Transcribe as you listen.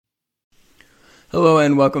Hello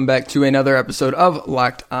and welcome back to another episode of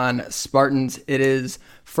Locked On Spartans. It is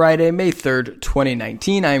Friday, May 3rd,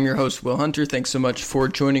 2019. I am your host, Will Hunter. Thanks so much for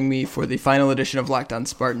joining me for the final edition of Locked On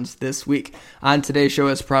Spartans this week. On today's show,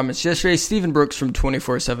 as promised yesterday, Stephen Brooks from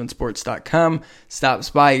 247sports.com stops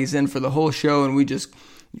by. He's in for the whole show, and we just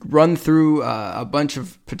run through a bunch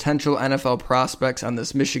of potential NFL prospects on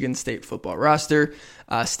this Michigan State football roster.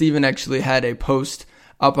 Stephen actually had a post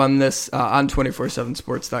up on this on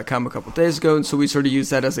 247sports.com a couple days ago, and so we sort of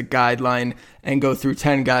use that as a guideline and go through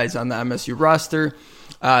 10 guys on the MSU roster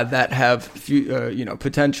that have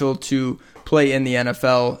potential to play in the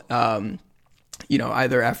NFL.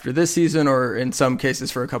 Either after this season or in some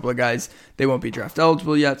cases for a couple of guys, they won't be draft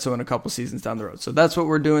eligible yet, so in a couple seasons down the road. So that's what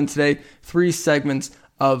we're doing today. 3 segments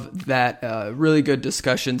of that really good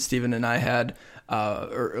discussion Stephen and I had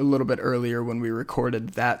or a little bit earlier when we recorded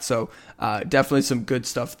that. So definitely some good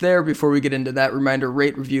stuff there. Before we get into that, reminder,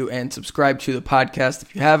 rate, review, and subscribe to the podcast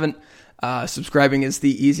if you haven't. Subscribing is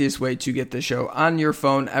the easiest way to get the show on your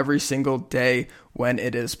phone every single day when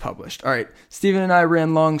it is published. All right, Stephen and I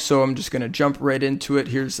ran long, so I'm just going to jump right into it.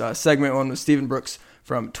 Here's segment 1 with Stephen Brooks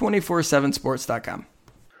from 247sports.com.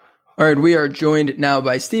 All right, we are joined now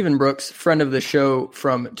by Stephen Brooks, friend of the show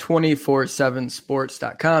from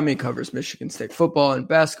 247sports.com. He covers Michigan State football and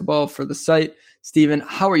basketball for the site. Stephen,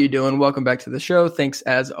 how are you doing? Welcome back to the show. Thanks,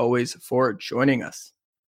 as always, for joining us.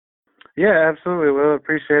 Yeah, absolutely. Well,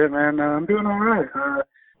 appreciate it, man. I'm doing all right.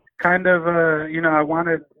 I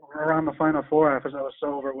wanted around the Final Four because I was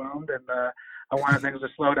so overwhelmed, and I wanted things to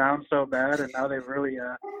slow down so bad, and now they've really,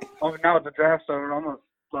 now with the draft, so it almost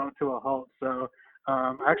slowed to a halt. So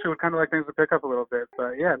I actually would kind of like things to pick up a little bit,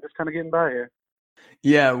 but yeah, I'm just kind of getting by here.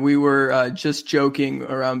 Yeah, we were just joking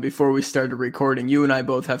around before we started recording. You and I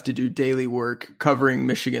both have to do daily work covering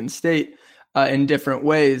Michigan State in different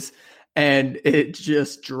ways, and it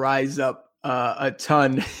just dries up a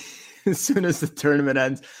ton as soon as the tournament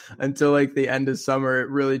ends until like the end of summer. It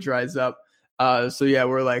really dries up. So yeah,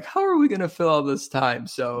 we're like, how are we going to fill all this time?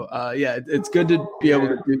 So it's good to be able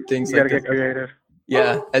to do things you like gotta this. Get creative.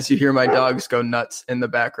 Yeah, as you hear my dogs go nuts in the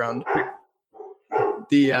background. How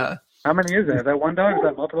many is that? Is that one dog? Is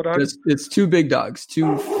that multiple dogs? It's 2 big dogs,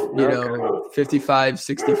 55,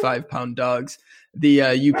 65-pound dogs. The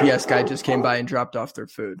UPS guy just came by and dropped off their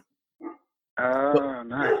food. Oh,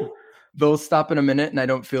 nice. They'll stop in a minute, and I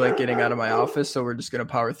don't feel like getting out of my office, so we're just going to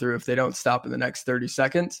power through. If they don't stop in the next 30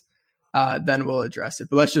 seconds, then we'll address it.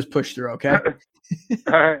 But let's just push through, okay?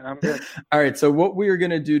 All right, I'm good. All right, so what we are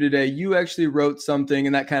going to do today, you actually wrote something,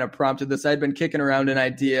 and that kind of prompted this. I'd been kicking around an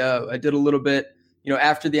idea. I did a little bit,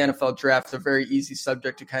 after the NFL draft, a very easy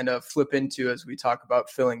subject to kind of flip into as we talk about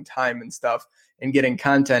filling time and stuff and getting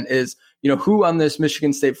content is, who on this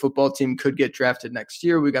Michigan State football team could get drafted next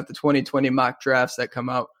year. We got the 2020 mock drafts that come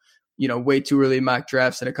out, way too early mock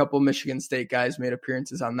drafts, and a couple Michigan State guys made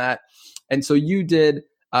appearances on that. And so you did.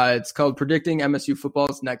 It's called Predicting MSU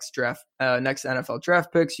Football's Next NFL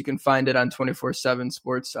Draft Picks. You can find it on 247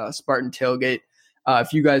 Sports Spartan Tailgate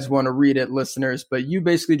if you guys want to read it, listeners. But you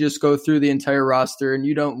basically just go through the entire roster, and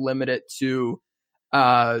you don't limit it to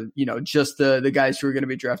just the guys who are going to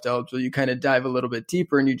be draft eligible. You kind of dive a little bit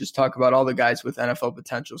deeper, and you just talk about all the guys with NFL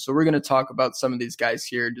potential. So we're going to talk about some of these guys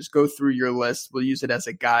here. Just go through your list. We'll use it as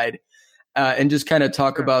a guide and just kind of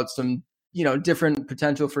talk about some different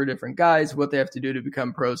potential for different guys, what they have to do to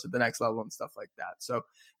become pros at the next level and stuff like that. So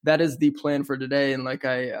that is the plan for today. And like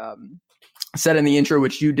I said in the intro,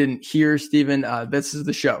 which you didn't hear, Stephen, this is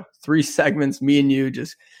the show. 3 segments, me and you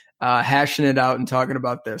just hashing it out and talking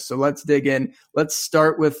about this. So let's dig in. Let's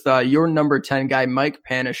start with your number 10 guy, Mike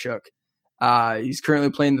Panasiuk. He's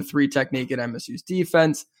currently playing the 3 technique at MSU's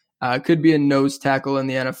defense. Could be a nose tackle in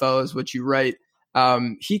the NFL is what you write.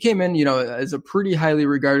 He came in, as a pretty highly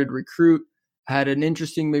regarded recruit, had an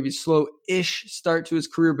interesting, maybe slow-ish start to his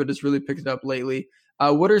career, but has really picked it up lately.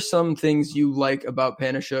 What are some things you like about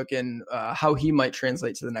Panasiuk and how he might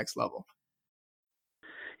translate to the next level?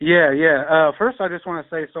 Yeah. First, I just want to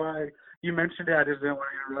say, you mentioned it. I just didn't want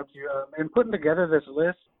to interrupt you. In putting together this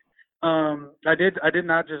list, I did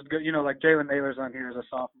not just go, like Jalen Naylor's on here as a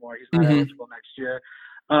sophomore. He's not eligible next year.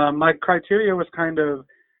 My criteria was kind of,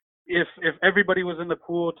 if everybody was in the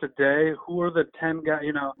pool today, who are the 10 guys,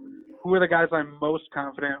 who are the guys I'm most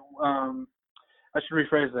confident? I should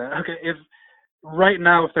rephrase that. Okay, if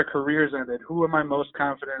their careers ended, who am I most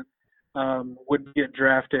confident would get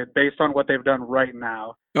drafted based on what they've done right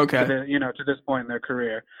now? Okay. To this point in their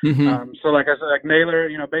career. Mm-hmm. So like I said, like Naylor,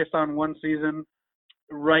 based on one season,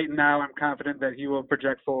 right now I'm confident that he will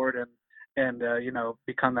project forward and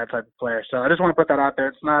become that type of player. So I just want to put that out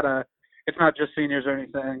there. It's not just seniors or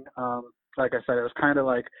anything. Like I said, it was kind of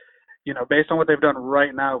like, based on what they've done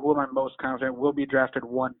right now, who am I most confident will be drafted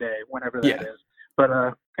one day, whenever that is. But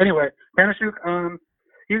anyway, Panasiuk,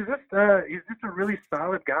 he's just a really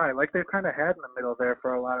solid guy, like they've kind of had in the middle there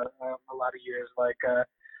for a lot of years. Like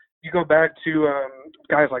you go back to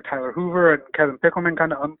guys like Tyler Hoover and Kevin Pickleman,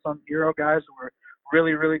 kind of unsung hero guys who were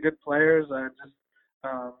really, really good players and just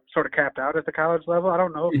sort of capped out at the college level. I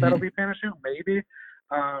don't know if that'll be Panasiuk, maybe.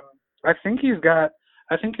 I think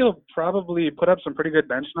he'll probably put up some pretty good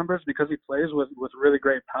bench numbers because he plays with really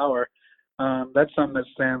great power. That's something that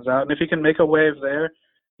stands out. And if he can make a wave there,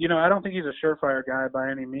 I don't think he's a surefire guy by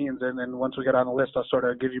any means. And then once we get on the list, I'll sort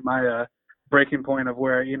of give you my breaking point of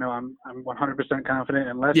where, I'm 100% confident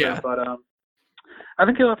in Lesser. Yeah. But I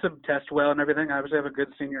think he'll have to test well and everything. Obviously have a good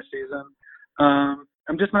senior season.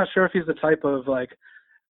 I'm just not sure if he's the type of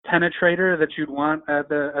penetrator that you'd want as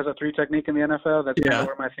a 3 technique in the NFL. That's kind of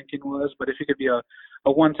where my thinking was. But if he could be a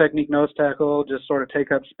 1 technique nose tackle, just sort of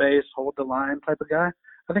take up space, hold the line type of guy,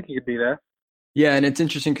 I think he could be there. Yeah, and it's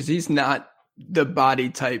interesting because he's not the body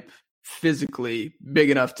type physically big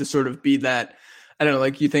enough to sort of be that. I don't know,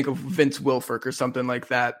 like you think of Vince Wilfork or something like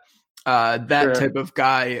that. Type of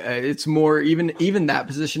guy. It's more even that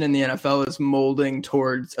position in the NFL is molding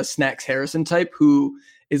towards a Snacks Harrison type who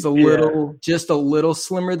is just a little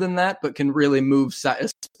slimmer than that, but can really move,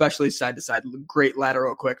 especially side to side, great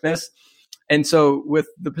lateral quickness. And so with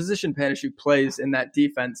the position Panasiuk plays in that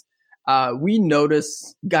defense, we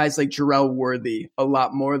notice guys like Jarrell Worthy a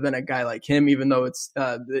lot more than a guy like him, even though it's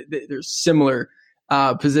there's similar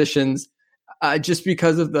positions, just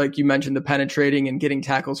because of, like you mentioned, the penetrating and getting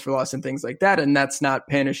tackles for loss and things like that. And that's not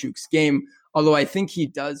Panasiuk's game, although I think he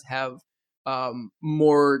does have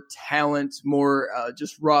more talent, more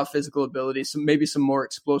just raw physical ability, maybe some more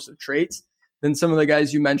explosive traits than some of the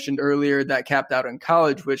guys you mentioned earlier that capped out in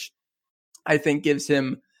college, which I think gives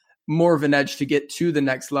him more of an edge to get to the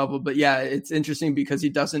next level. But yeah, it's interesting because he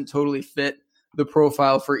doesn't totally fit the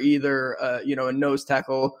profile for either, a nose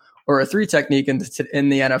tackle or a 3 technique in the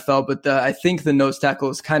NFL. But I think the nose tackle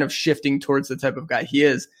is kind of shifting towards the type of guy he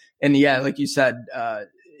is. And yeah, like you said,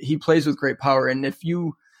 he plays with great power. And if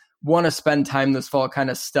you want to spend time this fall kind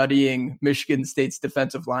of studying Michigan State's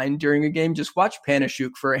defensive line during a game, just watch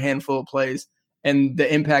Panasiuk for a handful of plays and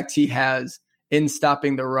the impact he has in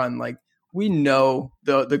stopping the run. Like, we know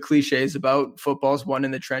the cliches about football's won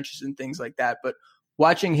in the trenches and things like that, but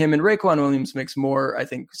watching him, and Raequan Williams makes more, I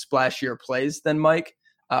think, splashier plays than Mike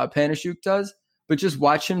Panasiuk does, but just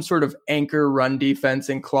watch him sort of anchor run defense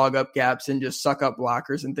and clog up gaps and just suck up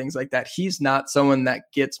blockers and things like that. He's not someone that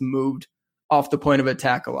gets moved off the point of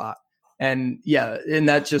attack a lot. And yeah, and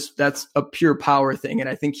that's a pure power thing. And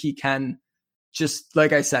I think he can, just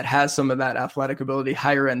like I said, has some of that athletic ability,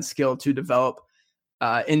 higher end skill to develop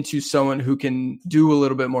into someone who can do a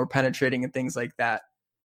little bit more penetrating and things like that.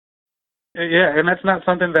 Yeah, and that's not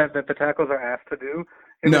something that the tackles are asked to do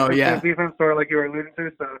in the defense, or like you were alluding to.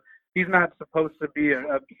 So he's not supposed to be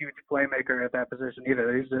a huge playmaker at that position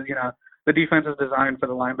either. He's the defense is designed for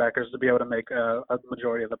the linebackers to be able to make a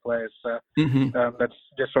majority of the plays. So that's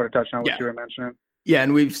just sort of touching on what you were mentioning. Yeah,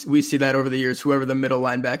 and we see that over the years. Whoever the middle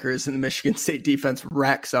linebacker is in the Michigan State defense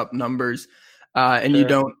racks up numbers, and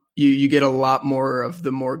you get a lot more of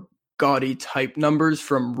the more gaudy type numbers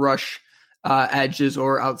from rush edges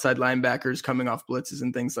or outside linebackers coming off blitzes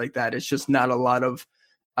and things like that. It's just not a lot of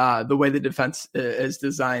the way the defense is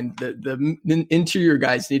designed. The interior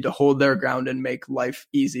guys need to hold their ground and make life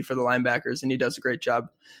easy for the linebackers, and he does a great job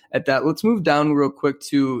at that. Let's move down real quick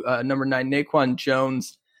to number 9, Naquan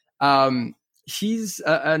Jones. He's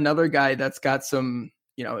another guy that's got some,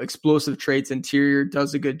 explosive traits. Interior,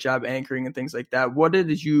 does a good job anchoring and things like that. What do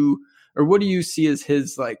you see as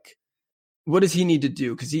his, what does he need to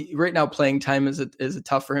do? Because right now playing time is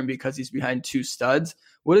tough for him because he's behind 2 studs.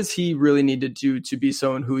 What does he really need to do to be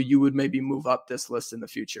someone who you would maybe move up this list in the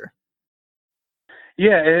future?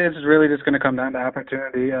 Yeah, it's really just going to come down to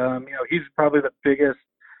opportunity. He's probably the biggest.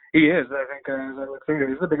 He is, I think, as I look through,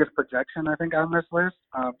 he's the biggest projection, I think, on this list,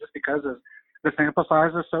 just because the sample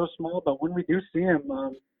size is so small. But when we do see him,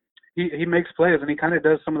 he makes plays, and he kind of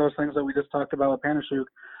does some of those things that we just talked about with Panasiuk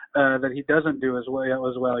that he doesn't do as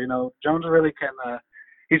well. Jones really can.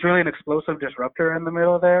 He's really an explosive disruptor in the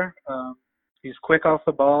middle there. He's quick off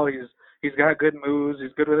the ball. He's got good moves.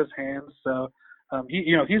 He's good with his hands. So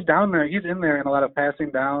he's down there. He's in there in a lot of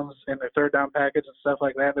passing downs in their third down package and stuff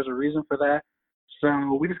like that. There's a reason for that.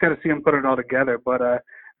 So we just got to see him put it all together. But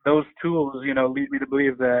those tools, lead me to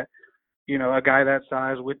believe that a guy that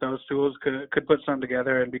size with those tools could put some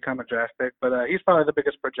together and become a draft pick. But he's probably the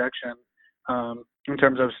biggest projection in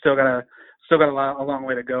terms of still got a long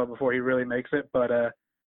way to go before he really makes it. But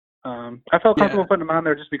I felt comfortable putting him on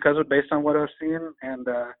there just because of based on what I've seen. And,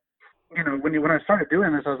 when I started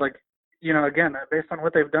doing this, I was like, again, based on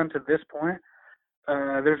what they've done to this point,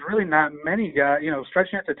 there's really not many guys,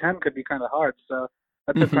 stretching it to 10 could be kind of hard. So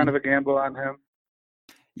I took kind of a gamble on him.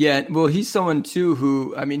 Yeah. Well, he's someone too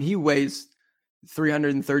who, he weighs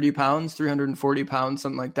 330 pounds, 340 pounds,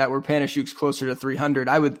 something like that, where Panasiuk's closer to 300.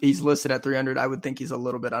 He's listed at 300. I would think he's a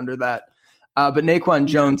little bit under that. But Naquan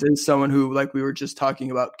Jones is someone who, like we were just talking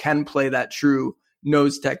about, can play that true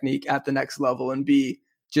nose technique at the next level and be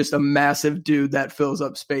just a massive dude that fills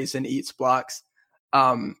up space and eats blocks.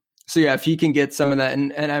 So yeah, if he can get some of that,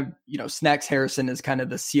 and Snacks Harrison is kind of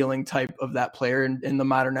the ceiling type of that player in the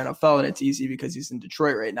modern NFL, and it's easy because he's in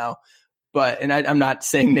Detroit right now. I'm not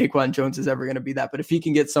saying Naquan Jones is ever going to be that, but if he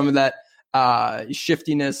can get some of that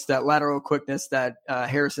shiftiness, that lateral quickness that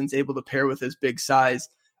Harrison's able to pair with his big size,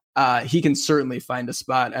 he can certainly find a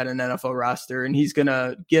spot at an NFL roster, and he's going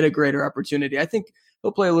to get a greater opportunity. I think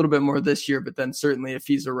he'll play a little bit more this year, but then certainly if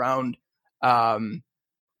he's around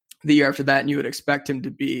the year after that, and you would expect him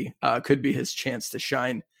to be, could be his chance to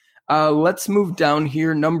shine. Let's move down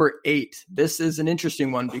here. Number 8. This is an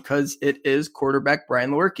interesting one because it is quarterback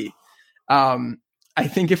Brian Lewerke. I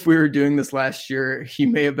think if we were doing this last year, he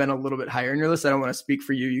may have been a little bit higher in your list. I don't want to speak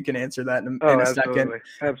for you. You can answer that in a second.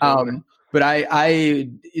 Absolutely. But I,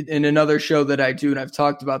 in another show that I do, and I've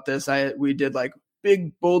talked about this, we did like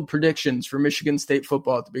big, bold predictions for Michigan State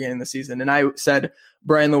football at the beginning of the season. And I said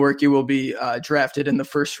Brian Lewerke will be drafted in the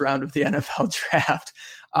first round of the NFL draft.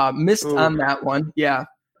 Missed on that one. Yeah.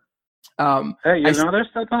 Hey, there's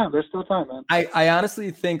still time. There's still time, man. I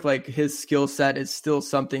honestly think like his skill set is still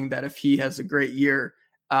something that if he has a great year,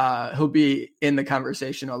 he'll be in the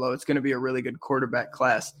conversation, although it's going to be a really good quarterback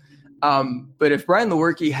class. But if Brian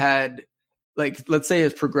Lewerke had, like, let's say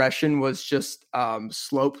his progression was just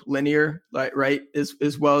slope linear, like, right,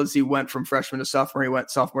 as well as he went from freshman to sophomore, he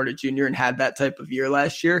went sophomore to junior and had that type of year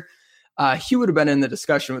last year, he would have been in the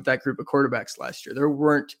discussion with that group of quarterbacks last year. There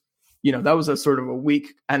weren't, that was a sort of a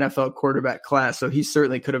weak NFL quarterback class. So he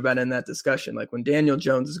certainly could have been in that discussion. Like when Daniel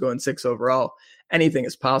Jones is going 6 overall, anything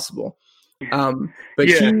is possible. But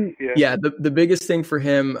the biggest thing for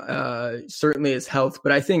him certainly is health.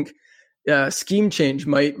 But I think scheme change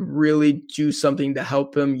might really do something to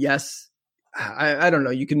help him. Yes. I don't know.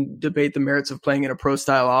 You can debate the merits of playing in a pro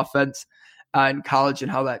style offense in college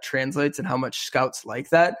and how that translates and how much scouts like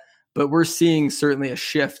that. But we're seeing certainly a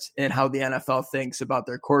shift in how the NFL thinks about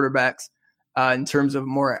their quarterbacks in terms of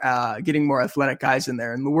more getting more athletic guys in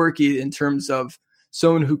there. And Lewerke, in terms of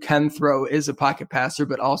someone who can throw, is a pocket passer,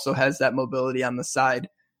 but also has that mobility on the side.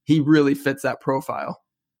 He really fits that profile.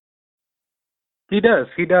 He does.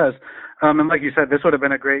 And like you said, this would have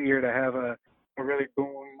been a great year to have a really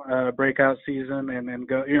boom breakout season and then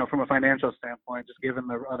go, from a financial standpoint, just given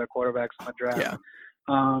the other quarterbacks in the draft. Yeah.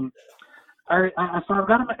 So I've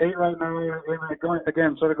got him at 8 right now.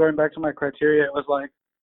 And going back to my criteria, it was like,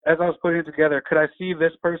 as I was putting it together, could I see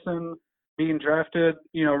this person being drafted,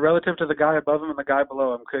 relative to the guy above him and the guy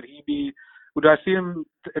below him? Do I see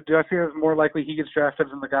it as more likely he gets drafted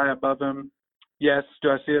than the guy above him? Yes. Do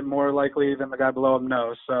I see it more likely than the guy below him?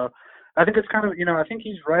 No. So I think it's kind of, I think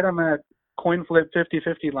he's right on that coin flip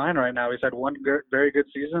 50-50 line right now. He's had one very good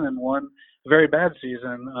season and one very bad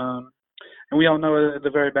season. And we all know the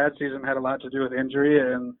very bad season had a lot to do with injury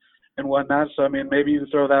and whatnot. So, maybe you can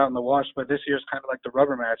throw that out in the wash, but this year's kind of like the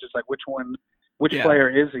rubber match. It's like, which player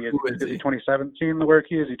is he? Is he 2017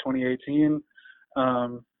 Lewerke? Is he 2018?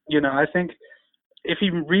 I think if he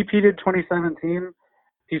repeated 2017,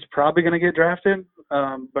 he's probably going to get drafted.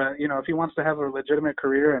 But, if he wants to have a legitimate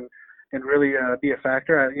career and really be a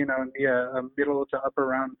factor, and be a middle to upper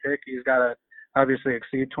round pick, he's got to obviously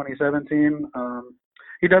exceed 2017.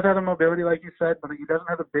 He does have the mobility, like you said, but he doesn't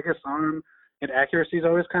have the biggest arm, and accuracy has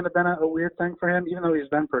always kind of been a weird thing for him. Even though he's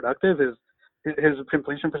been productive, his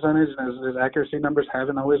completion percentage and his accuracy numbers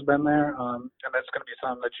haven't always been there. And that's going to be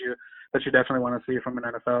something that you definitely want to see from an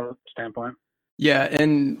NFL standpoint. Yeah,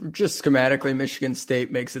 and just schematically, Michigan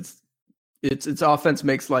State makes its offense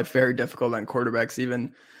makes life very difficult on quarterbacks.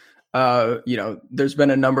 Even there's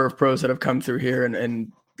been a number of pros that have come through here,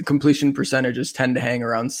 and the completion percentages tend to hang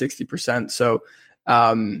around 60%. So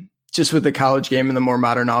just with the college game and the more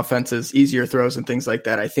modern offenses, easier throws and things like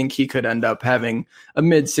that, I think he could end up having a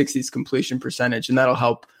mid-60s completion percentage, and that'll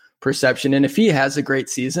help perception. And if he has a great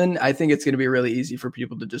season, I think it's going to be really easy for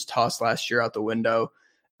people to just toss last year out the window.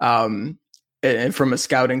 And from a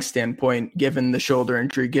scouting standpoint, given the shoulder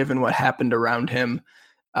injury, given what happened around him,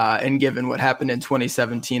 and given what happened in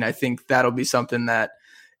 2017, I think that'll be something that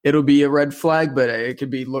it'll be a red flag, but it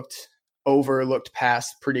could be looked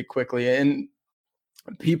past pretty quickly. And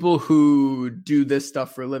people who do this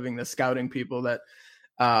stuff for a living, the scouting people that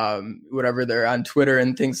whatever they're on Twitter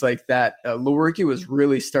and things like that, Lewerke was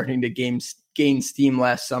really starting to gain steam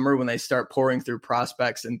last summer when they start pouring through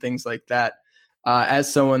prospects and things like that.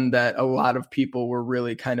 As someone that a lot of people were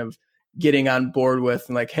really kind of getting on board with,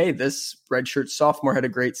 and like, hey, this redshirt sophomore had a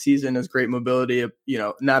great season, has great mobility,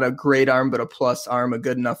 not a great arm, but a plus arm, a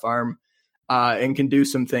good enough arm, and can do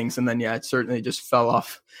some things. And then, it certainly just fell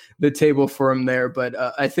off the table for him there. But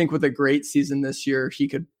I think with a great season this year, he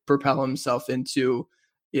could propel himself into,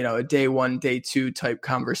 a day one, day two type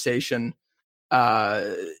conversation,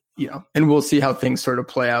 and we'll see how things sort of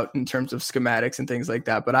play out in terms of schematics and things like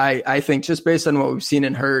that. But I think just based on what we've seen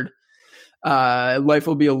and heard, life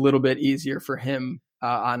will be a little bit easier for him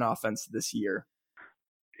on offense this year.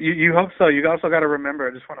 You hope so. You also got to remember,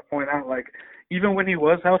 I just want to point out, like, even when he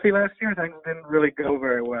was healthy last year, things didn't really go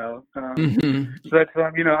very well. So that's,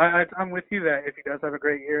 I'm with you that if he does have a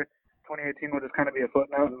great year, 2018 will just kind of be a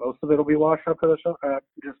footnote, and most of it will be washed up to the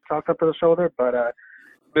just chalked up to the shoulder. But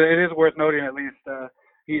it is worth noting at least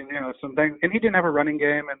some things. And he didn't have a running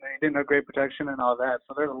game, and he didn't have great protection and all that.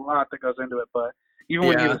 So there's a lot that goes into it. But even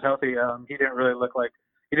when he was healthy, he didn't really look right.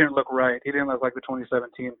 He didn't look like the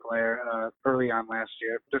 2017 player early on last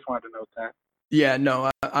year. Just wanted to note that. Yeah, no,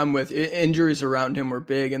 I'm with you. Injuries around him were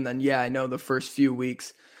big. And then, I know the first few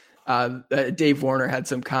weeks, Dave Warner had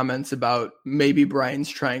some comments about maybe Brian's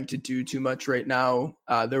trying to do too much right now.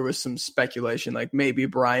 There was some speculation like maybe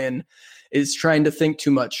Brian is trying to think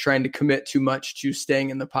too much, trying to commit too much to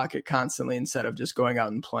staying in the pocket constantly instead of just going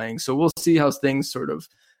out and playing. So we'll see how things sort of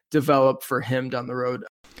develop for him down the road.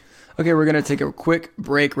 Okay, we're going to take a quick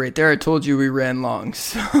break right there. I told you we ran long,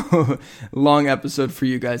 so long episode for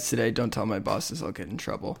you guys today. Don't tell my bosses, I'll get in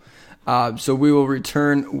trouble. So we will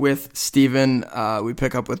return with Steven. We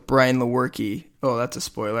pick up with Brian Lewerke. Oh, that's a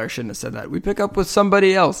spoiler. I shouldn't have said that. We pick up with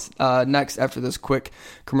somebody else next after this quick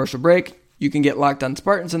commercial break. You can get Locked On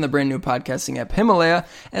Spartans on the brand new podcasting app Himalaya,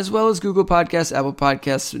 as well as Google Podcasts, Apple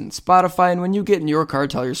Podcasts, and Spotify. And when you get in your car,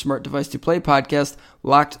 tell your smart device to play podcast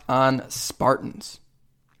Locked On Spartans.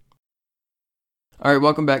 All right,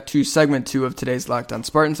 welcome back to segment 2 of today's Locked On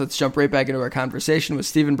Spartans. Let's jump right back into our conversation with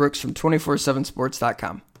Stephen Brooks from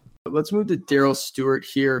 247sports.com. Let's move to Daryl Stewart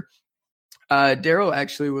here. Daryl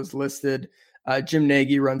actually was listed. Jim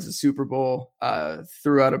Nagy runs the Super Bowl,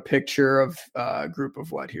 threw out a picture of a group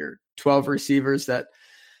of 12 receivers that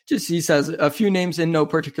he says a few names in no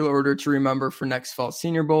particular order to remember for next fall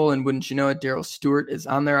Senior Bowl. And wouldn't you know it, Daryl Stewart is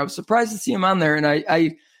on there. I was surprised to see him on there. And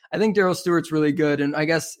I think Daryl Stewart's really good. And I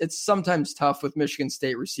guess it's sometimes tough with Michigan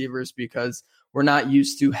State receivers because we're not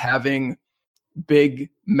used to having big,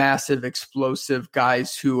 massive, explosive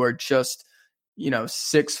guys who are just,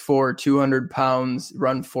 6'4", 200 pounds,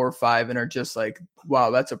 run 4.5, and are just like, wow,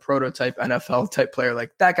 that's a prototype NFL type player.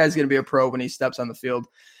 Like that guy's going to be a pro when he steps on the field.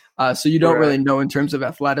 So you don't really know in terms of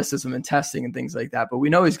athleticism and testing and things like that. But we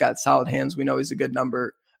know he's got solid hands. We know he's a good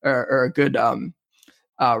number or a good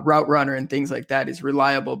route runner and things like that. He's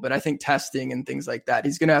reliable, but I think testing and things like that,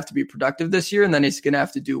 he's going to have to be productive this year, and then he's going to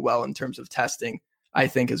have to do well in terms of testing, I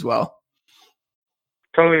think, as well.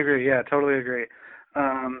 Totally agree. Yeah, totally agree.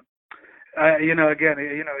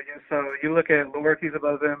 So you look at Lewerke's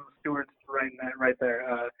above him, Stewart's right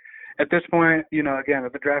there. At this point, again,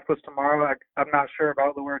 if the draft was tomorrow, I'm not sure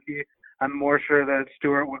about Lewerke. I'm more sure that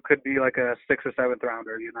Stewart could be like a 6th or 7th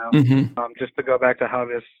rounder, just to go back to how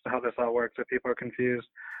this all works. If people are confused,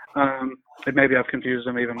 and maybe I've confused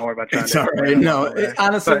them even more by trying. It's all right. No,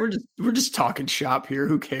 honestly, we're just talking shop here.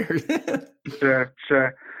 Who cares? Sure.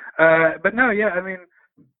 But no, yeah, I mean,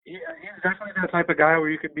 he's definitely that type of guy where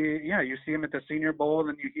you could be. Yeah, you see him at the Senior Bowl,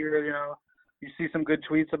 and you hear, you see some good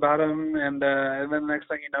tweets about him, and then the next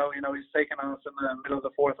thing you know, he's taking us in the middle of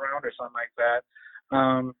the 4th round or something like that.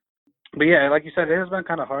 But yeah, like you said, it has been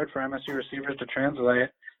kind of hard for MSU receivers to translate,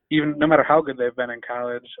 even no matter how good they've been in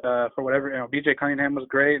college. For whatever, B.J. Cunningham was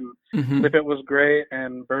great, and Lippett was great,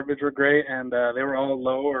 and Burbridge were great, and they were all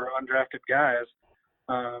low or undrafted guys.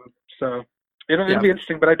 So it'll be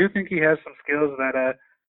interesting, but I do think he has some skills that,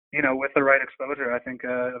 with the right exposure, I think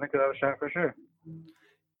they'll have a shot for sure.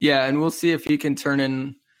 Yeah, and we'll see if he can turn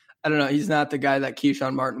in. I don't know. He's not the guy that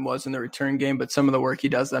Keyshawn Martin was in the return game, but some of the work he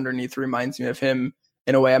does underneath reminds me of him.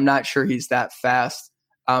 In a way, I'm not sure he's that fast.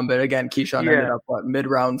 But again, Keyshawn ended up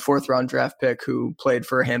mid-round, 4th round draft pick who played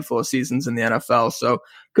for a handful of seasons in the NFL. So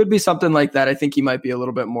could be something like that. I think he might be a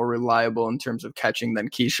little bit more reliable in terms of catching than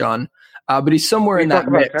Keyshawn. But he's somewhere in that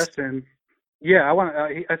mix. Testing. Yeah,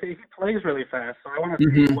 I think he plays really fast. So I want to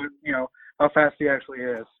see how fast he actually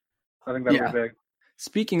is. I think that'll be big.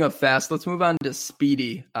 Speaking of fast, let's move on to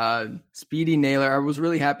Speedy. Speedy Naylor. I was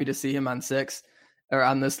really happy to see him on 6. or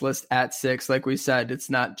on this list at 6. Like we said, it's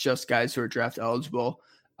not just guys who are draft eligible.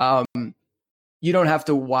 You don't have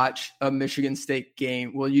to watch a Michigan State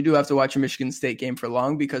game. Well, you do have to watch a Michigan State game for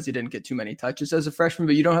long because he didn't get too many touches as a freshman,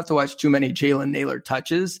 but you don't have to watch too many Jalen Nailor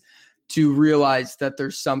touches to realize that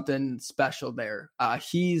there's something special there.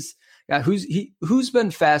 Who's been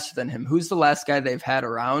faster than him? Who's the last guy they've had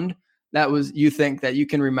around that was, you think that you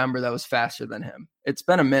can remember, that was faster than him? It's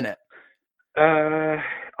been a minute. On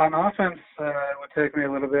offense, it would take me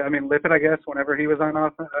a little bit. I mean, Lippett, I guess, whenever he was on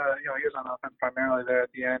offense, he was on offense primarily there at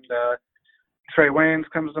the end. Trey Waynes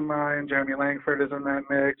comes to mind. Jeremy Langford is in that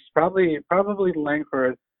mix. Probably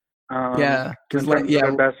Langford. Because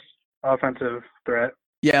their best offensive threat.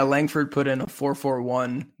 Yeah, Langford put in a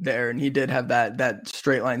 4.41 there, and he did have that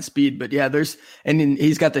straight line speed. But yeah,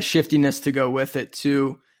 he's got the shiftiness to go with it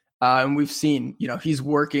too. And we've seen, he's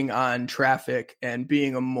working on traffic and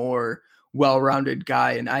being a more well-rounded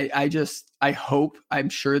guy. And I hope, I'm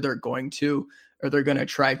sure they're going to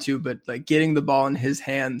try to, but like getting the ball in his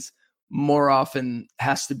hands more often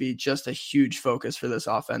has to be just a huge focus for this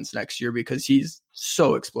offense next year because he's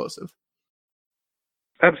so explosive.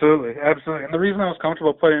 Absolutely. And the reason I was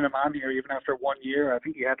comfortable putting him on here, even after 1 year, I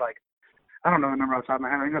think he had I don't know the number off the top of my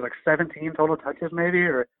head. I think it was 17 total touches maybe,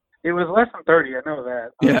 or it was less than 30. I know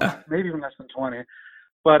that. Yeah. Maybe even less than 20.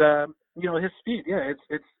 But, his speed,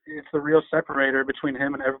 it's the real separator between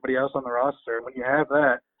him and everybody else on the roster. When you have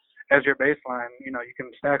that as your baseline, you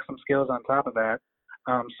can stack some skills on top of that.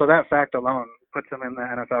 So that fact alone puts him in the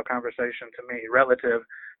NFL conversation to me relative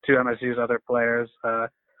to MSU's other players.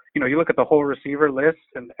 You look at the whole receiver list,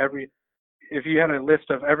 and if you had a list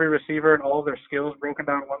of every receiver and all their skills broken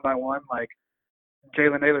down one by one, like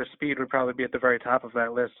Jalen Nailor's speed would probably be at the very top of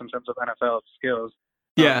that list in terms of NFL skills.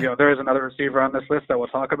 Yeah. There is another receiver on this list that we'll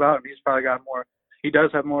talk about, and he's probably got more. He does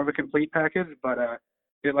have more of a complete package, but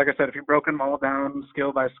like I said, if you broke them all down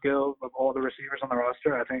skill by skill of all the receivers on the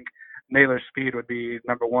roster, I think Nailor's speed would be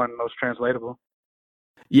number one, most translatable.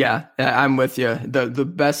 Yeah, I'm with you. The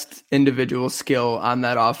best individual skill on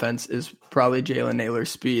that offense is probably Jalen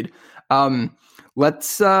Nailor's speed.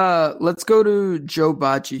 Let's go to Joe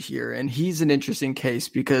Bachie here, and he's an interesting case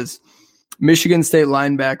because Michigan State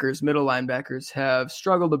middle linebackers have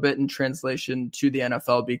struggled a bit in translation to the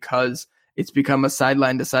NFL because it's become a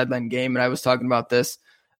sideline to sideline game. And I was talking about this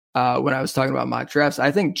when I was talking about mock drafts.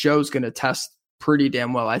 I think Joe's going to test pretty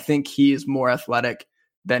damn well. I think he is more athletic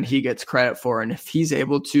than he gets credit for. And if he's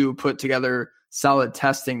able to put together solid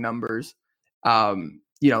testing numbers,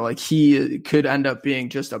 he could end up being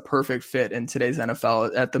just a perfect fit in today's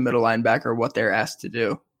NFL at the middle linebacker, what they're asked to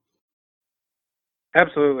do.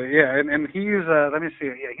 Absolutely. Yeah. And he's, let me see.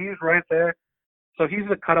 Yeah, he's right there. So he's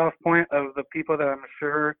the cutoff point of the people that I'm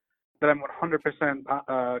sure that I'm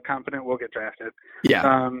 100% confident will get drafted.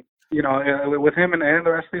 Yeah. With him and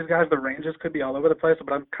the rest of these guys, the ranges could be all over the place,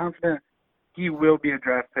 but I'm confident he will be a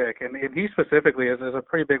draft pick. And he specifically is a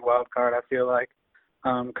pretty big wild card, I feel like.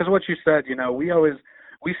 Because what you said,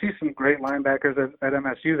 we see some great linebackers at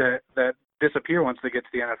MSU that disappear once they get to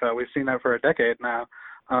the NFL. We've seen that for a decade now,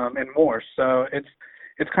 and more. So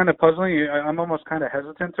it's kind of puzzling. I'm almost kind of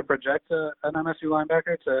hesitant to project an MSU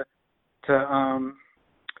linebacker to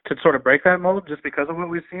sort of break that mold just because of what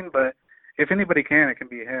we've seen. But if anybody can, it can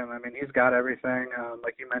be him. I mean, he's got everything.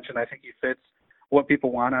 Like you mentioned, I think he fits what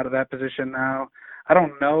people want out of that position now. I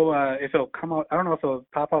don't know if it'll come out. I don't know if it'll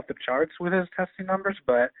pop off the charts with his testing numbers,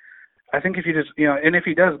 but I think if you just, and if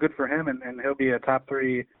he does, good for him, and he'll be a top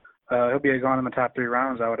three. He'll be gone in the top 3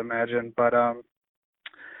 rounds, I would imagine. But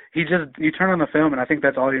you turn on the film, and I think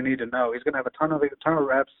that's all you need to know. He's going to have a ton of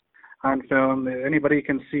reps on film. Anybody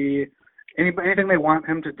can see anything they want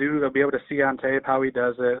him to do. They'll be able to see on tape how he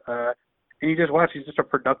does it. And you just watch. He's just a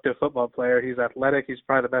productive football player. He's athletic. He's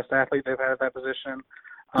probably the best athlete they've had at that position.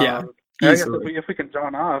 Yeah. I guess if we can draw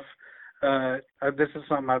off, this is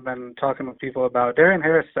something I've been talking with people about. Darian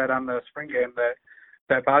Harris said on the spring game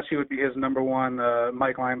that Bachie would be his number one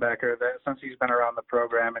Mike linebacker since he's been around the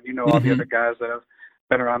program, and all the other guys that have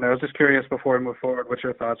been around there. I was just curious before we move forward what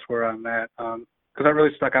your thoughts were on that, because that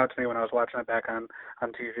really stuck out to me when I was watching it back on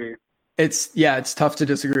TV. It's tough to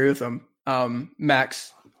disagree with him.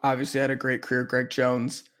 Max obviously had a great career. Greg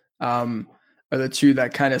Jones are the two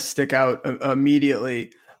that kind of stick out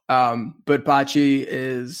immediately. But Bachie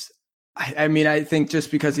is, I think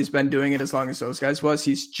just because he's been doing it as long as those guys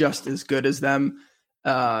he's just as good as them.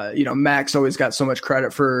 Max always got so much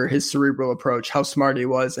credit for his cerebral approach, how smart he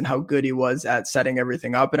was and how good he was at setting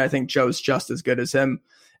everything up. And I think Joe's just as good as him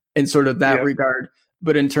in sort of that regard.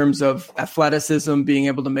 But in terms of athleticism, being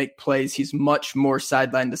able to make plays, he's much more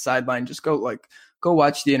sideline to sideline. Just go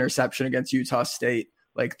watch the interception against Utah State.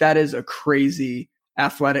 Like, that is a crazy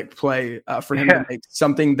athletic play for him to make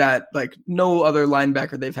something that like no other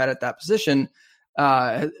linebacker they've had at that position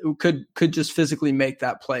could just physically make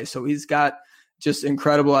that play. So he's got just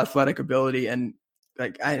incredible athletic ability, and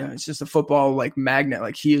like I don't know, it's just a football like magnet.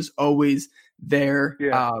 Like he is always there.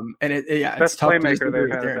 And it's tough playmaker they've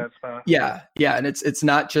had at that spot. Yeah, and it's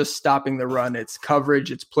not just stopping the run, it's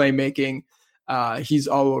coverage, it's playmaking. He's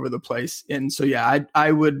all over the place. And so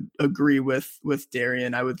I would agree with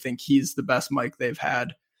Darian. I would think he's the best Mike they've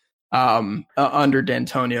had under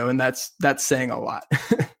D'Antonio, and that's saying a lot.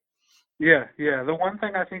 Yeah. The one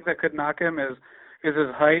thing I think that could knock him is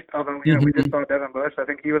his height. Although we just saw Devin Bush. I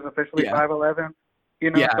think he was officially 5'11".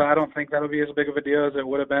 So I don't think that'll be as big of a deal as it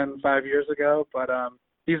would have been 5 years ago. But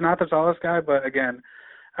he's not the tallest guy. But again,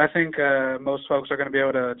 I think most folks are going to be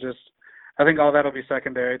able to just. I think all that'll be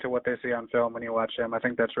secondary to what they see on film when you watch him. I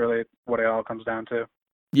think that's really what it all comes down to.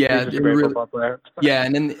 Yeah, he's just a great football player. Yeah,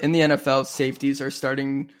 and in the NFL, safeties are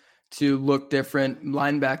starting to look different.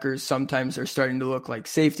 Linebackers sometimes are starting to look like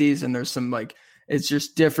safeties, and there's some like it's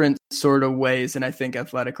just different sort of ways. And I think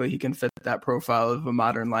athletically he can fit that profile of a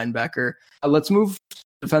modern linebacker. Let's move to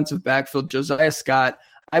defensive backfield. Josiah Scott,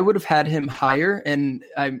 I would have had him higher, and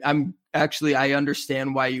I'm actually I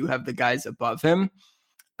understand why you have the guys above him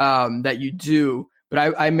that you do,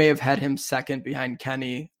 but I may have had him second behind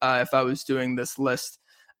Kenny if I was doing this list.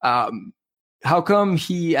 How come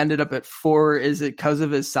he ended up at 4? Is it because of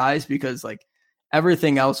his size? Because like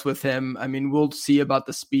everything else with him, I mean, we'll see about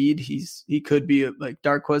the speed. He could be like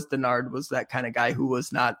Darqueze Dennard was that kind of guy who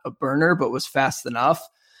was not a burner, but was fast enough.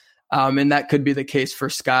 And that could be the case for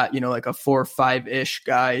Scott, like a 4.5-ish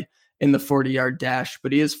guy in the 40-yard dash,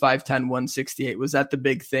 but he is 5'10", 168. Was that the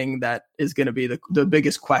big thing that is going to be the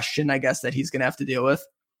biggest question, I guess, that he's going to have to deal with?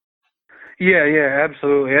 Yeah,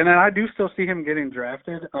 absolutely. And then I do still see him getting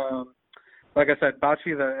drafted. Like I said,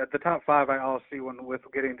 Bocce, at the top 5, I all see one with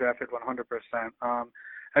getting drafted 100%. I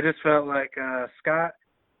just felt like Scott,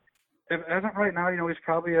 as of right now, he's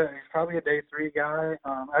probably a day 3 guy.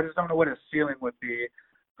 I just don't know what his ceiling would be.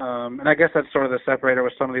 And I guess that's sort of the separator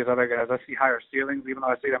with some of these other guys. I see higher ceilings, even though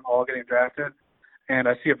I see them all getting drafted, and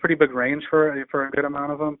I see a pretty big range for a good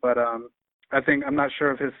amount of them. But I think I'm not sure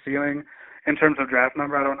of his ceiling in terms of draft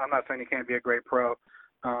number. I'm not saying he can't be a great pro.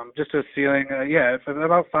 Just his ceiling, if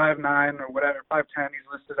about 5'9" or whatever, 5'10" he's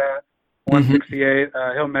listed at 168.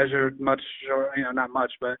 He'll measure much short, not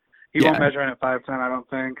much, but he won't measure in at 5'10", I don't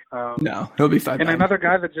think. No, he'll be 5'9". And another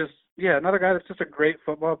guy that's just a great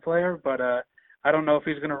football player, but I don't know if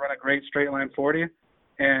he's going to run a great straight line 40.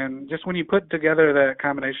 And just when you put together that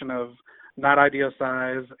combination of not ideal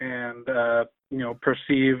size and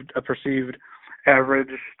perceived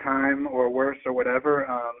average time or worse or whatever,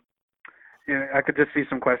 I could just see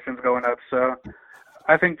some questions going up. So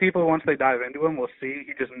I think people, once they dive into him, will see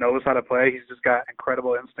he just knows how to play. He's just got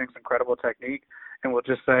incredible instincts, incredible technique, and we'll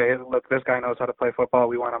just say, look, this guy knows how to play football.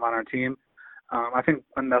 We want him on our team. I think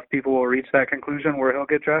enough people will reach that conclusion where he'll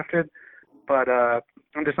get drafted. But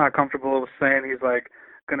I'm just not comfortable saying he's like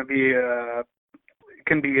going to be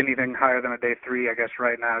can be anything higher than a day 3, I guess,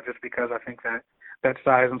 right now, just because I think that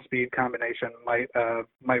size and speed combination might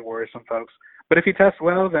worry some folks. But if he tests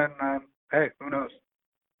well, then hey, who knows?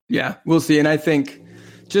 Yeah, we'll see. And I think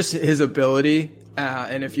just his ability,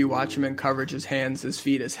 and if you watch him in coverage, his hands, his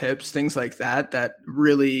feet, his hips, things like that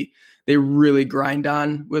they really grind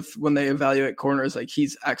on with when they evaluate corners. Like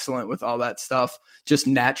he's excellent with all that stuff, just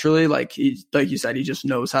naturally. Like you said, he just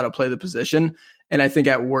knows how to play the position. And I think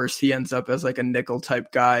at worst he ends up as like a nickel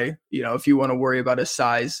type guy. If you want to worry about his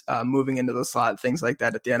size, moving into the slot, things like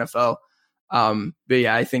that at the NFL. But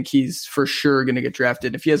yeah, I think he's for sure going to get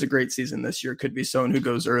drafted. If he has a great season this year, could be someone who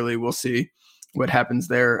goes early. We'll see what happens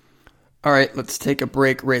there. All right, let's take a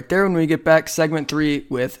break right there. When we get back, segment 3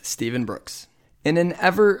 with Stephen Brooks. In an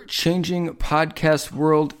ever-changing podcast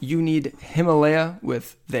world, you need Himalaya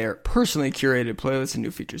with their personally curated playlists and new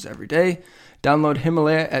features every day. Download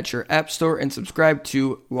Himalaya at your app store and subscribe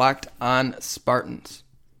to Locked On Spartans.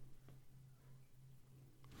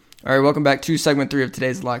 All right, welcome back to segment 3 of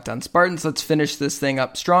today's Locked On Spartans. Let's finish this thing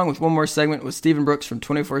up strong with one more segment with Stephen Brooks from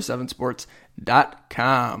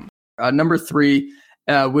 247sports.com. Number 3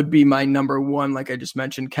 would be my number 1, like I just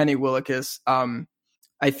mentioned, Kenny Willekes.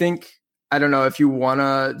 I don't know if you want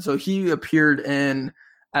to. So he appeared in,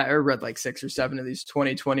 I read like 6 or 7 of these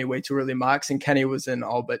 2020 way too early mocks, and Kenny was in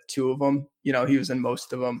all but 2 of them. He was in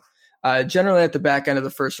most of them. Generally at the back end of the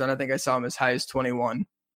first round, I think I saw him as high as 21.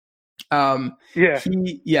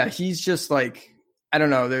 He's just like, I don't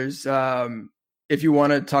know. There's, if you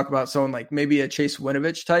want to talk about someone like maybe a Chase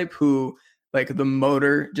Winovich type who like the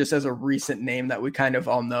motor, just as a recent name that we kind of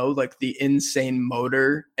all know, like the insane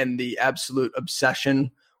motor and the absolute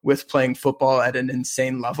obsession with playing football at an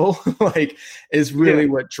insane level, like is really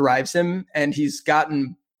what drives him. And he's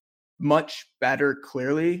gotten much better,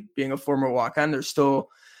 clearly, being a former walk-on. There's still,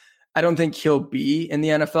 I don't think he'll be in the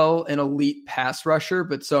NFL an elite pass rusher,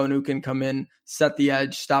 but someone who can come in, set the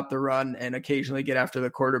edge, stop the run, and occasionally get after the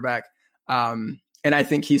quarterback. And I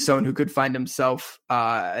think he's someone who could find himself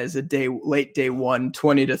as a late day one,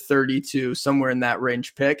 20 to 32, somewhere in that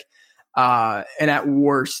range pick. And at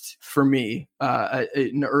worst for me,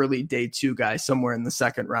 an early day two guy somewhere in the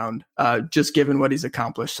second round, just given what he's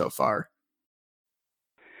accomplished so far.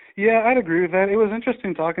 Yeah, I'd agree with that. It was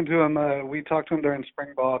interesting talking to him. We talked to him during spring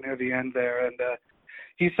ball near the end there, and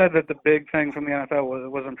he said that the big thing from the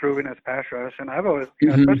NFL was improving his pass rush. And I've always,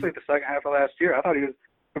 especially the second half of last year, I thought he was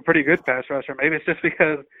a pretty good pass rusher. Maybe it's just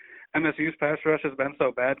because MSU's pass rush has been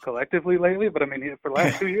so bad collectively lately, but I mean, for the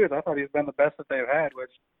last 2 years, I thought he's been the best that they've had,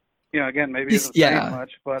 which, again, maybe isn't saying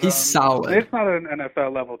much, but he's solid. It's not an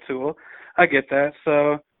NFL level tool. I get that.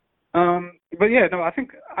 So, but yeah, no, I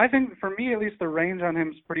think for me, at least, the range on him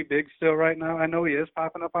is pretty big still right now. I know he is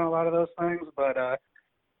popping up on a lot of those things, but,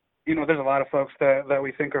 there's a lot of folks that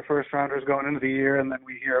we think are first rounders going into the year, and then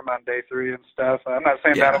we hear him on day 3 and stuff. I'm not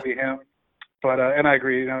saying that'll be him, but, and I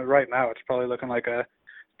agree, right now it's probably looking like a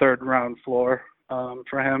third round floor,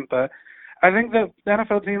 for him. But I think that the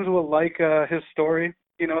NFL teams will like, his story.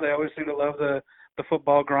 They always seem to love the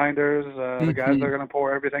football grinders, the guys that are going to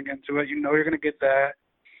pour everything into it. You're going to get that.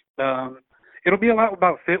 It'll be a lot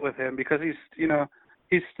about fit with him because he's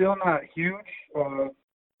still not huge,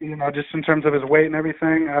 just in terms of his weight and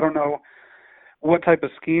everything. I don't know what type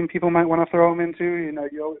of scheme people might want to throw him into.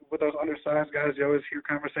 With those undersized guys, you always hear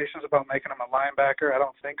conversations about making him a linebacker. I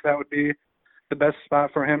don't think that would be the best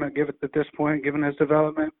spot for him at this point, given his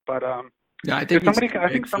development. But yeah, I think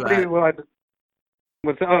somebody will.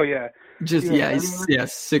 He's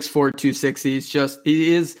 6'4", 260.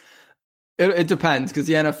 He is. It depends because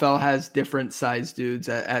the NFL has different size dudes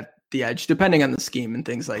at the edge, depending on the scheme and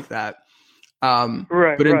things like that.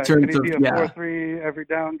 Right. But in terms of 4-3 every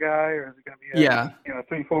down guy, or is it going to be a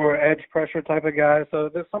 3-4 edge pressure type of guy? So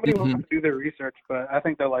there's somebody who wants to do their research, but I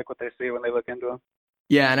think they'll like what they see when they look into him.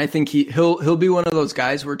 Yeah, and I think he'll be one of those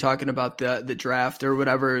guys. We're talking about the draft or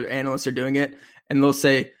whatever analysts are doing it, and they'll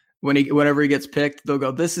say whenever he gets picked, they'll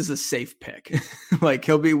go, "This is a safe pick." Like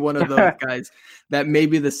he'll be one of those guys that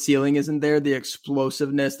maybe the ceiling isn't there, the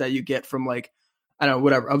explosiveness that you get from like, I don't know,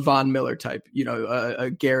 whatever, a Von Miller type,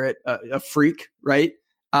 a Garrett, a freak, right?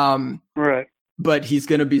 Right. But he's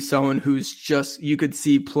going to be someone who's just, you could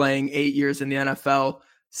see playing 8 years in the NFL,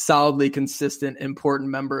 solidly consistent, important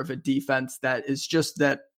member of a defense that is just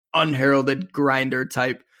that unheralded grinder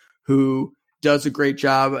type who does a great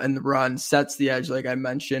job in the run, sets the edge, like I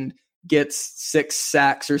mentioned, gets 6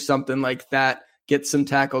 sacks or something like that, gets some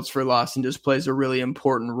tackles for loss, and just plays a really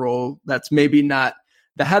important role. That's maybe not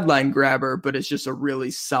the headline grabber, but it's just a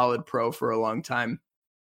really solid pro for a long time.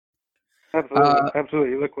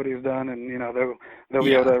 Absolutely. Look what he's done, and they'll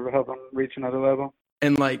be able to help him reach another level.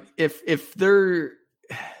 And like if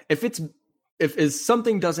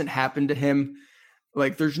something doesn't happen to him,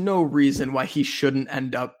 like there's no reason why he shouldn't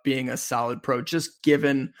end up being a solid pro, just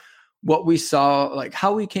given what we saw, like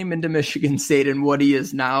how he came into Michigan State and what he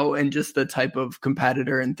is now, and just the type of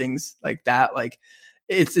competitor and things like that. Like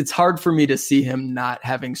it's hard for me to see him not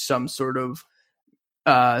having some sort of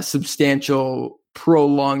substantial,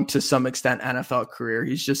 prolonged to some extent NFL career.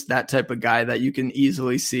 He's just that type of guy that you can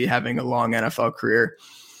easily see having a long NFL career.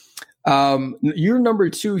 You're number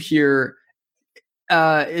 2 here.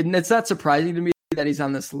 And it's not surprising to me that he's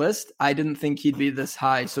on this list. I didn't think he'd be this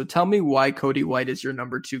high. So tell me why Cody White is your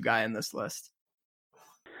number 2 guy on this list.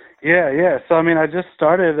 Yeah. So, I mean, I just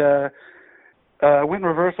started, I went in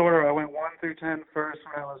reverse order. I went 1 through 10 first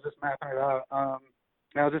when I was just mapping it out.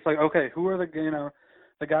 And I was just like, okay, who are the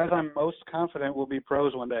guys I'm most confident will be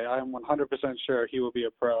pros one day? I'm 100% sure he will be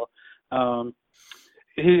a pro.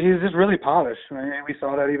 He's just really polished. I mean, we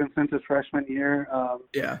saw that even since his freshman year.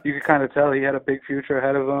 You could kind of tell he had a big future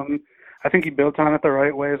ahead of him. I think he built on it the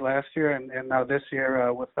right ways last year, and now this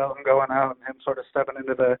year with Felton going out and him sort of stepping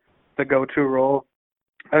into the go-to role,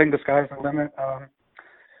 I think the sky's the limit.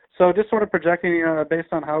 So just sort of projecting based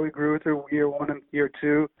on how he grew through year 1 and year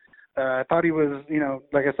 2, I thought he was,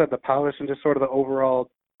 like I said, the polish and just sort of the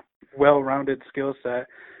overall well-rounded skill set.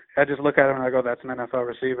 I just look at him and I go, that's an NFL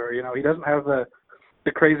receiver. He doesn't have the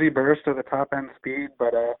crazy burst or the top-end speed,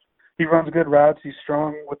 but he runs good routes. He's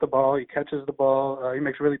strong with the ball. He catches the ball. He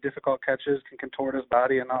makes really difficult catches, can contort his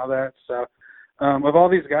body and all that. So of all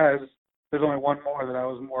these guys, there's only one more that I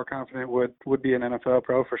was more confident would be an NFL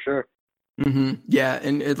pro for sure. Mm-hmm. Yeah,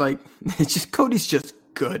 and it's just Cody's just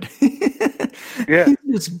good. Yeah,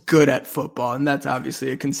 he's just good at football, and that's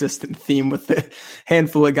obviously a consistent theme with the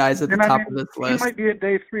handful of guys at the top of this list. He might be a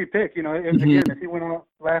day 3 pick. You know, if he went out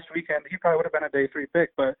last weekend, he probably would have been a day 3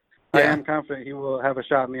 pick. But I am confident he will have a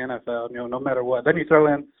shot in the NFL. You know, no matter what. Then you throw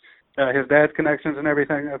in his dad's connections and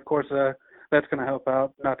everything. Of course, that's going to help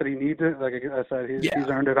out. Not that he needs it. Like I said, he's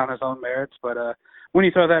earned it on his own merits. But when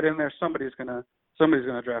you throw that in there, somebody's gonna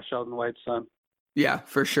draft Sheldon White's son. Yeah,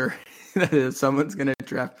 for sure. Someone's going to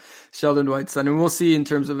draft Sheldon White's son. And we'll see in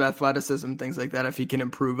terms of athleticism, things like that, if he can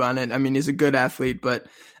improve on it. I mean, he's a good athlete, but,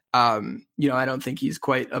 you know, I don't think he's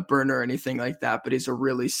quite a burner or anything like that, but he's a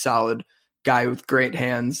really solid guy with great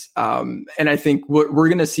hands. And I think what we're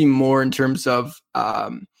going to see more in terms of,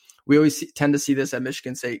 we always tend to see this at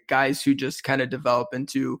Michigan State, guys who just kind of develop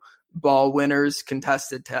into ball winners,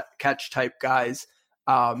 contested catch type guys.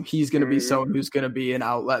 He's going to be someone who's going to be an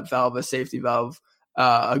outlet valve, a safety valve,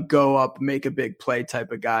 a go up, make a big play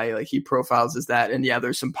type of guy. Like he profiles as that. And yeah,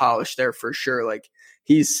 there's some polish there for sure. Like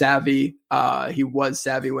he's savvy. He was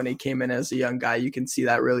savvy when he came in as a young guy. You can see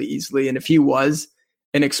that really easily. And if he was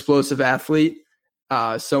an explosive athlete,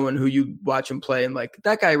 someone who you watch him play and like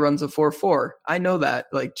that guy runs a 4.4. I know that,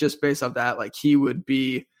 like just based off that, like he would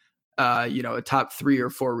be, you know, a top 3 or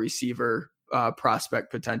 4 receiver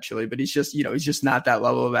prospect potentially, but he's just not that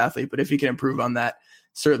level of athlete. But if he can improve on that,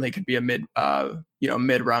 certainly could be a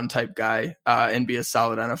mid-round type guy and be a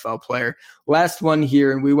solid NFL player. Last one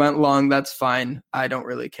here, and we went long. That's fine. I don't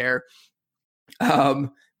really care.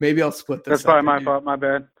 Maybe I'll split this. That's probably my fault. My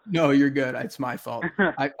bad. No, you're good. It's my fault.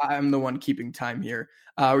 I'm the one keeping time here.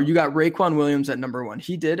 You got Raequan Williams at number 1.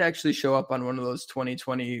 He did actually show up on one of those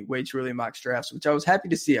 2020 Way Too Early mock drafts, which I was happy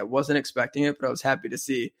to see. I wasn't expecting it, but I was happy to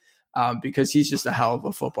see. Because he's just a hell of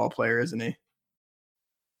a football player, isn't he?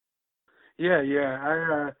 Yeah.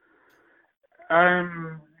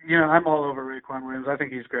 I'm all over Raequan Williams. I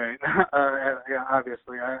think he's great. Yeah,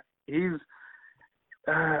 obviously. I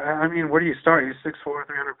mean, where do you start? He's 6'4",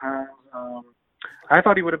 300 pounds. I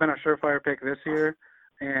thought he would have been a surefire pick this year,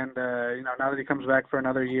 and now that he comes back for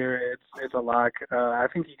another year, it's a lock. I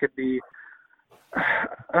think he could be. I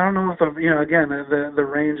don't know if again the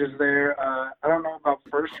range is there. I don't know about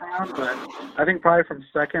first round, but I think probably from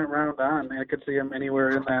second round on, I could see him anywhere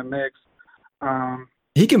in that mix.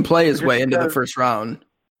 He can play his way into the first round.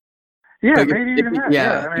 Yeah, like maybe even that.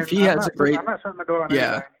 Yeah, I mean, if he has a great, I'm not shutting the door on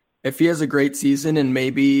anything. If he has a great season and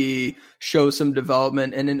maybe shows some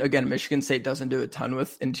development, and then again, Michigan State doesn't do a ton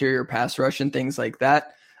with interior pass rush and things like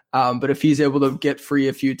that. But if he's able to get free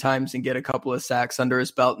a few times and get a couple of sacks under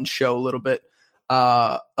his belt and show a little bit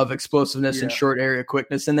of explosiveness and short area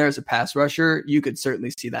quickness in there as a pass rusher, you could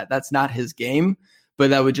certainly see that. That's not his game,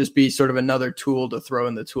 but that would just be sort of another tool to throw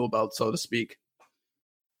in the tool belt, so to speak.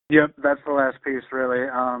 Yep, that's the last piece, really.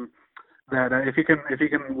 That if he can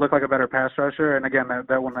look like a better pass rusher, and again,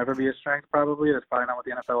 that will never be his strength probably. That's probably not what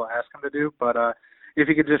the NFL will ask him to do. But if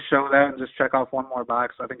he could just show that and just check off one more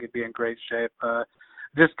box, I think he'd be in great shape.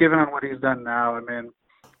 Just given on what he's done now, I mean,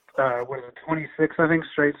 what is it, 26, I think,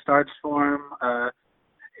 straight starts for him.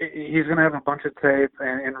 He's going to have a bunch of tape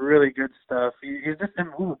and really good stuff. He's just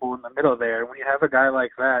immovable in the middle there. When you have a guy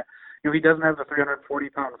like that, he doesn't have the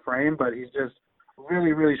 340-pound frame, but he's just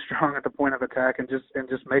really, really strong at the point of attack and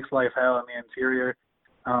just makes life hell in the interior.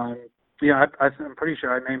 I'm pretty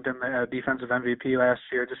sure I named him the defensive MVP last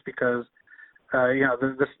year just because,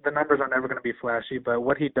 the numbers are never going to be flashy, but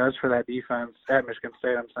what he does for that defense at Michigan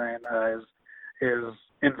State, I'm saying, is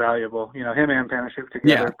invaluable. Him and Panasiuk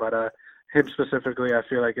together, but him specifically, I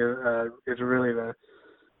feel like is really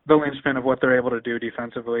the linchpin of what they're able to do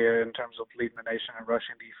defensively in terms of leading the nation in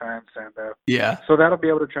rushing defense. And so that'll be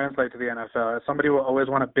able to translate to the NFL. Somebody will always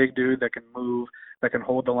want a big dude that can move, that can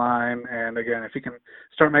hold the line. And again, if he can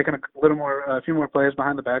start making a few more plays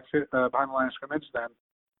behind the line of scrimmage, then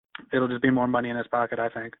it'll just be more money in his pocket, I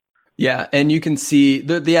think. Yeah, and you can see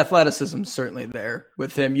the athleticism certainly there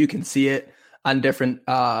with him. You can see it on different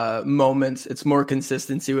moments. It's more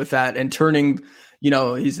consistency with that and turning.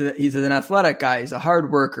 He's an athletic guy. He's a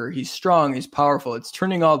hard worker. He's strong. He's powerful. It's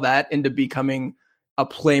turning all that into becoming a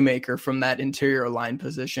playmaker from that interior line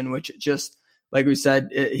position, which just, like we said,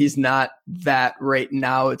 he's not that right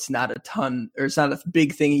now. It's not a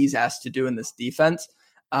big thing he's asked to do in this defense.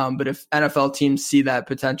 But if NFL teams see that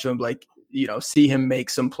potential and see him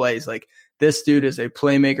make some plays, like this dude is a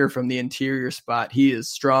playmaker from the interior spot. He is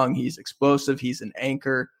strong. He's explosive. He's an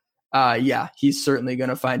anchor. He's certainly going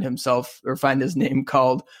to find his name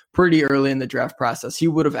called pretty early in the draft process. He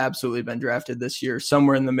would have absolutely been drafted this year,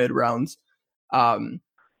 somewhere in the mid rounds.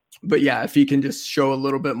 But yeah, if he can just show a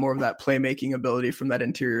little bit more of that playmaking ability from that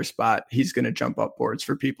interior spot, he's going to jump up boards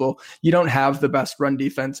for people. You don't have the best run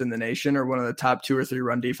defense in the nation, or one of the top 2 or 3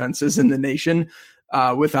 run defenses in the nation,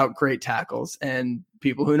 without great tackles. And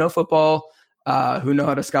people who know football, who know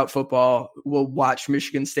how to scout football, will watch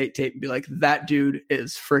Michigan State tape and be like, that dude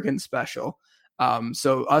is freaking special.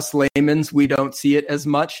 So us laymen's, we don't see it as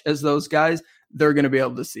much as those guys. They're going to be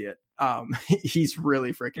able to see it. He's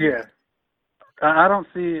really freaking good. I don't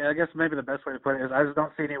see, I guess maybe the best way to put it is I just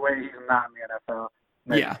don't see any way he's not in the NFL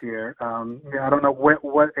next year. I don't know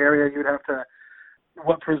what area you'd have to,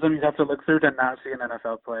 what prism you'd have to look through to not see an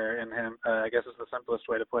NFL player in him. I guess is the simplest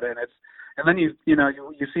way to put it. And then you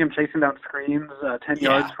see him chasing down screens 10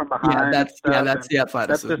 yards from behind. That's the athleticism.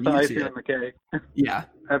 That's just the icing on the cake. Yeah.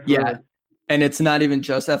 Absolutely. Yeah. And it's not even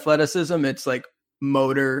just athleticism. It's like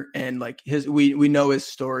motor and like we know his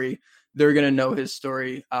story. They're going to know his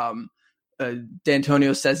story.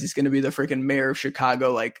 D'Antonio says he's going to be the freaking mayor of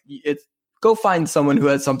Chicago. Like, go find someone who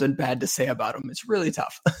has something bad to say about him. It's really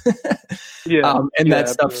tough. That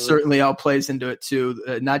stuff certainly all plays into it too.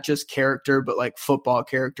 Not just character, but like football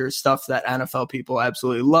character stuff that NFL people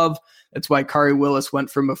absolutely love. That's why Kari Willis went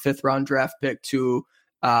from a 5th round draft pick to,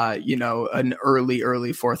 an early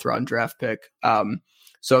 4th round draft pick.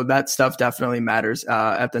 So that stuff definitely matters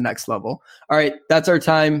at the next level. All right, that's our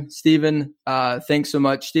time. Steven, thanks so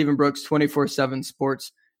much. Steven Brooks,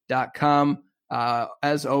 247sports.com.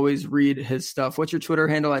 As always, read his stuff. What's your Twitter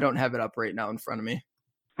handle? I don't have it up right now in front of me.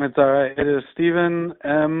 It's all right. It is Stephen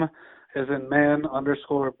M. as in man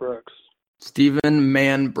 _ Brooks. Stephen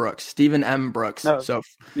Man Brooks. Stephen M. Brooks. No, so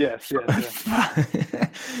yes.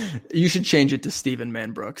 You should change it to Stephen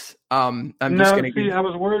Man Brooks. I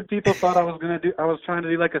was worried people thought I was trying to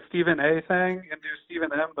do like a Stephen A thing and do Stephen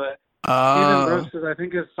M, but Stephen Brooks I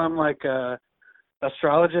think is some like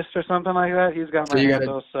astrologist or something like that. He's got my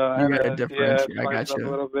handle, so I gotta differentiate. I got you a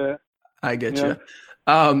little bit. I get you.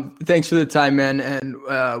 Thanks for the time, man, and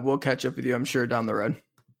we'll catch up with you, I'm sure, down the road.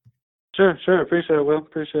 Sure. Appreciate it, Will.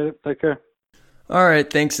 Appreciate it. Take care. All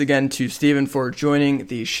right. Thanks again to Steven for joining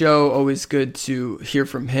the show. Always good to hear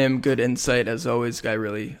from him. Good insight. As always, guy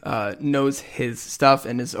really knows his stuff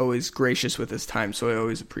and is always gracious with his time. So I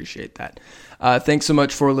always appreciate that. Thanks so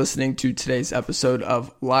much for listening to today's episode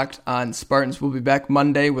of Locked On Spartans. We'll be back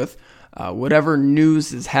Monday with whatever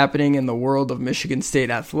news is happening in the world of Michigan State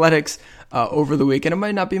athletics over the week. And it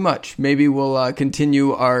might not be much. Maybe we'll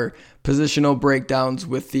continue our positional breakdowns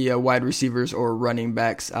with the wide receivers or running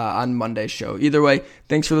backs on Monday's show. Either way,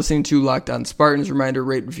 thanks for listening to Locked On Spartans. Reminder,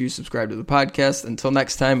 rate, review, subscribe to the podcast. Until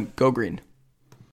next time, go green.